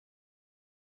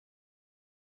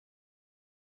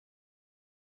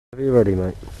Are you ready,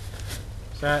 mate?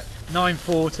 So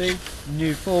 940,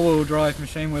 new four-wheel drive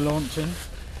machine we're launching.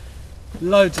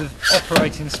 Loads of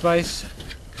operating space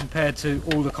compared to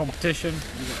all the competition.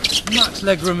 You've got as much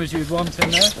leg room as you'd want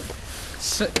in there.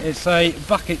 It's a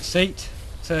bucket seat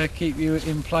to keep you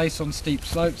in place on steep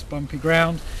slopes, bumpy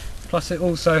ground. Plus it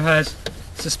also has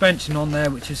suspension on there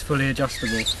which is fully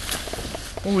adjustable.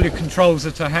 All your controls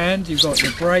are to hand. You've got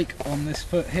your brake on this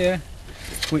foot here,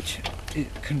 which it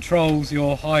controls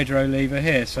your hydro lever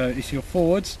here, so it's your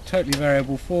forwards, totally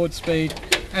variable forward speed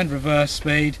and reverse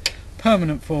speed,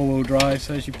 permanent four-wheel drive,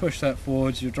 so as you push that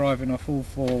forwards you're driving off all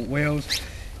four wheels.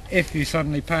 If you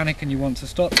suddenly panic and you want to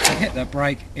stop, you hit that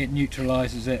brake, it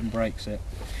neutralises it and brakes it.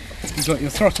 You've got your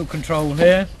throttle control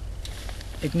here,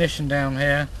 ignition down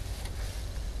here,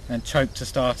 and choke to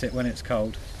start it when it's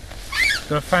cold. It's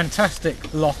got a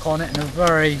fantastic lock on it and a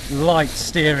very light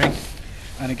steering,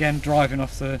 and again driving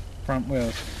off the front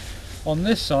wheels. On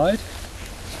this side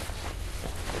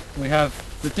we have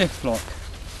the diff lock,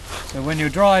 so when you're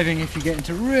driving, if you get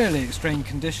into really extreme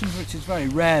conditions, which is very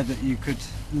rare that you could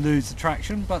lose the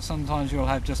traction, but sometimes you'll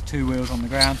have just two wheels on the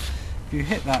ground, if you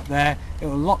hit that there it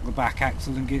will lock the back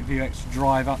axle and give you extra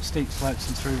drive up steep slopes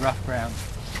and through rough ground.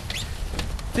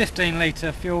 15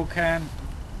 litre fuel can,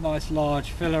 nice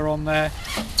large filler on there,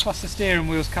 plus the steering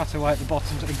wheel's cut away at the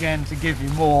bottom again to give you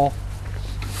more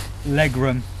leg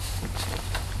room.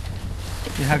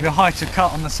 You have your height of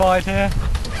cut on the side here,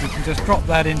 you can just drop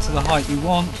that into the height you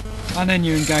want, and then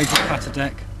you engage the cutter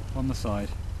deck on the side.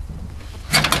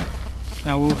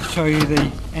 Now we'll show you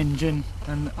the engine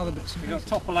and other bits. We've got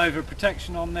topple over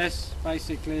protection on this.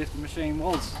 Basically if the machine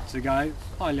was to go,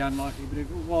 highly unlikely, but if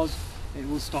it was, it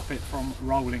will stop it from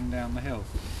rolling down the hill.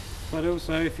 But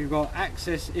also if you've got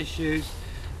access issues,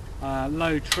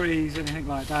 low trees, anything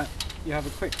like that, you have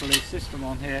a quick release system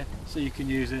on here, so you can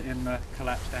use it in the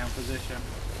collapse down position,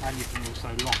 and you can also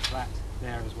lock that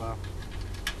there as well,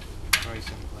 very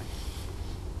simply.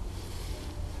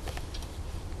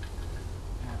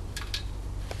 Now,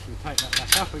 we'll take that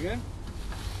back up again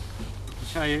and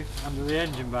show you under the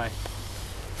engine bay.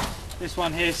 This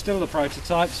one here is still the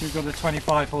prototype, so you've got a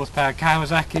 25 horsepower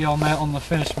Kawasaki on there. On the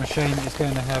finished machine it's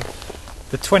going to have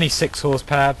the 26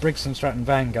 horsepower Briggs & Stratton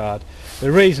Vanguard.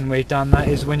 The reason we've done that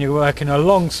is when you're working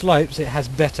along slopes it has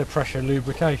better pressure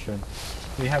lubrication.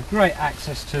 You have great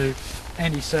access to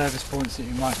any service points that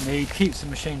you might need, keeps the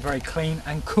machine very clean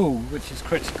and cool, which is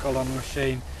critical on a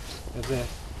machine of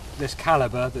this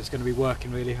calibre that's going to be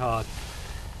working really hard.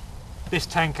 This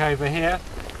tank over here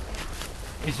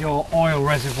is your oil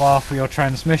reservoir for your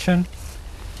transmission,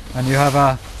 and you have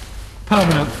a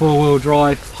permanent four-wheel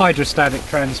drive hydrostatic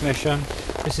transmission.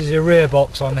 This is your rear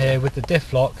box on here with the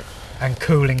diff lock and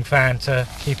cooling fan to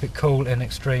keep it cool in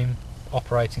extreme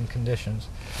operating conditions.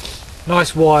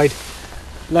 Nice wide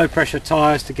low pressure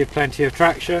tyres to give plenty of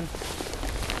traction,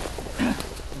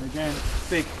 and again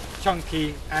big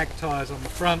chunky ag tyres on the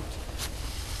front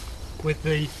with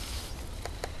the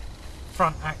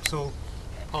front axle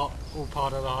all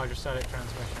part of the hydrostatic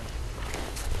transmission.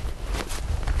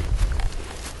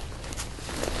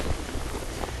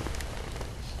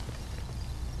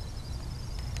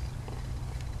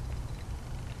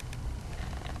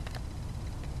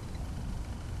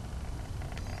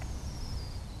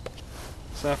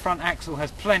 So the front axle has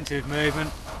plenty of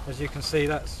movement. As you can see,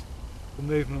 that's the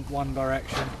movement one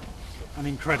direction. An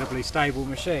incredibly stable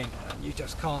machine, and you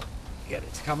just can't get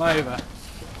it to come over.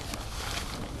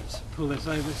 Let's pull this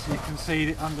over so you can see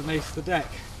it underneath the deck.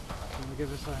 I'm going to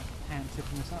give us a hand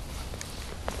tipping this up.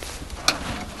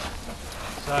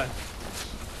 So,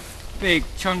 big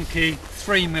chunky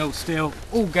 3mm steel,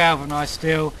 all galvanised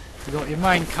steel. You've got your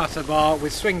main cutter bar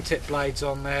with swing tip blades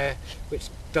on there, which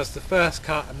does the first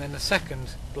cut, and then the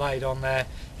second blade on there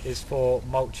is for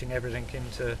mulching everything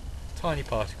into tiny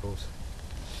particles.